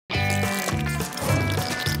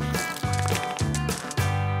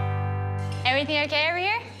everything okay over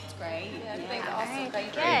here? It's great. Yeah, everything's awesome.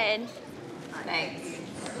 Right, good. Thanks.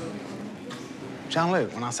 John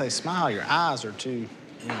Luke, when I say smile, your eyes are too,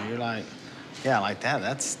 you know, you're like, yeah, like that.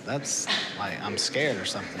 That's like I'm scared or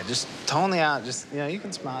something. Just tone the eye, just, you know, you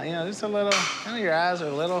can smile, you know, just a little, kind of your eyes are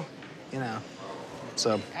a little, you know.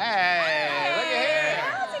 So, hey, look at here.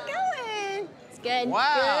 How's it going? It's good.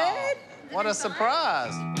 Wow. Good. What a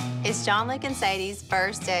surprise. It's John, Luke, and Sadie's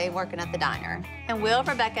first day working at the diner. And Will,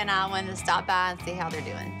 Rebecca, and I wanted to stop by and see how they're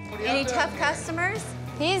doing. Any tough customers?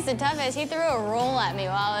 He's the toughest. He threw a roll at me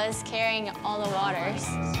while I was carrying all the waters.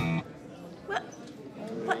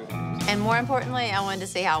 What? And more importantly, I wanted to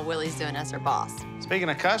see how Willie's doing as her boss. Speaking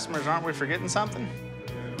of customers, aren't we forgetting something?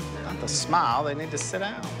 Not the smile, they need to sit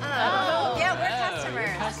down. Oh, yeah, we're customers.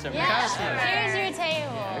 Customer. Yeah, here's your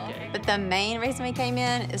table. Okay. But the main reason we came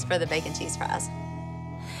in is for the bacon cheese fries.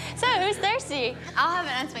 So, who's thirsty? I'll have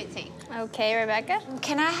an unsweet tea. Okay, Rebecca.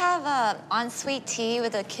 Can I have a unsweet tea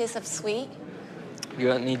with a kiss of sweet? You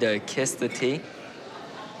don't need to kiss the tea?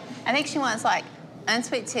 I think she wants like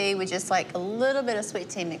unsweet tea with just like a little bit of sweet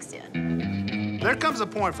tea mixed in. There comes a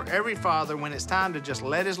point for every father when it's time to just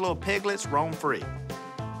let his little piglets roam free.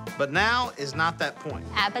 But now is not that point.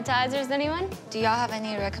 Appetizers, anyone? Do y'all have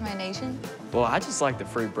any recommendation? Well, I just like the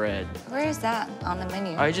free bread. Where is that on the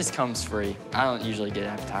menu? Oh, it just comes free. I don't usually get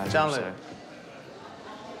appetizers, John so.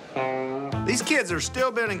 Luke. These kids are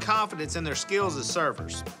still building confidence in their skills as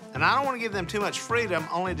servers. And I don't want to give them too much freedom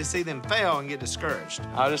only to see them fail and get discouraged.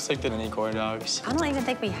 I'll just take the mini corn dogs. I don't even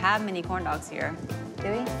think we have mini corn dogs here,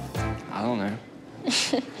 do we? I don't know.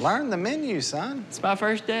 Learn the menu, son. It's my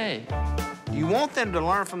first day. You want them to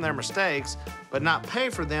learn from their mistakes, but not pay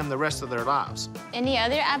for them the rest of their lives. Any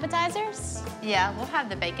other appetizers? Yeah, we'll have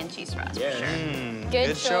the bacon cheese fries for sure.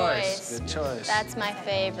 Good choice. Good choice. That's my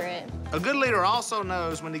favorite. A good leader also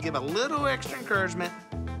knows when to give a little extra encouragement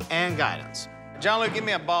and guidance. John Luke, give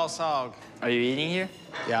me a boss hog. Are you eating here?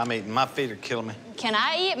 Yeah, I'm eating. My feet are killing me. Can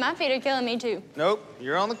I eat? My feet are killing me, too. Nope,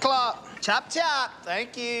 you're on the clock. Chop, chop.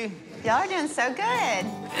 Thank you. Y'all are doing so good.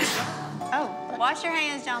 Oh, wash your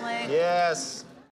hands, John Luke. Yes.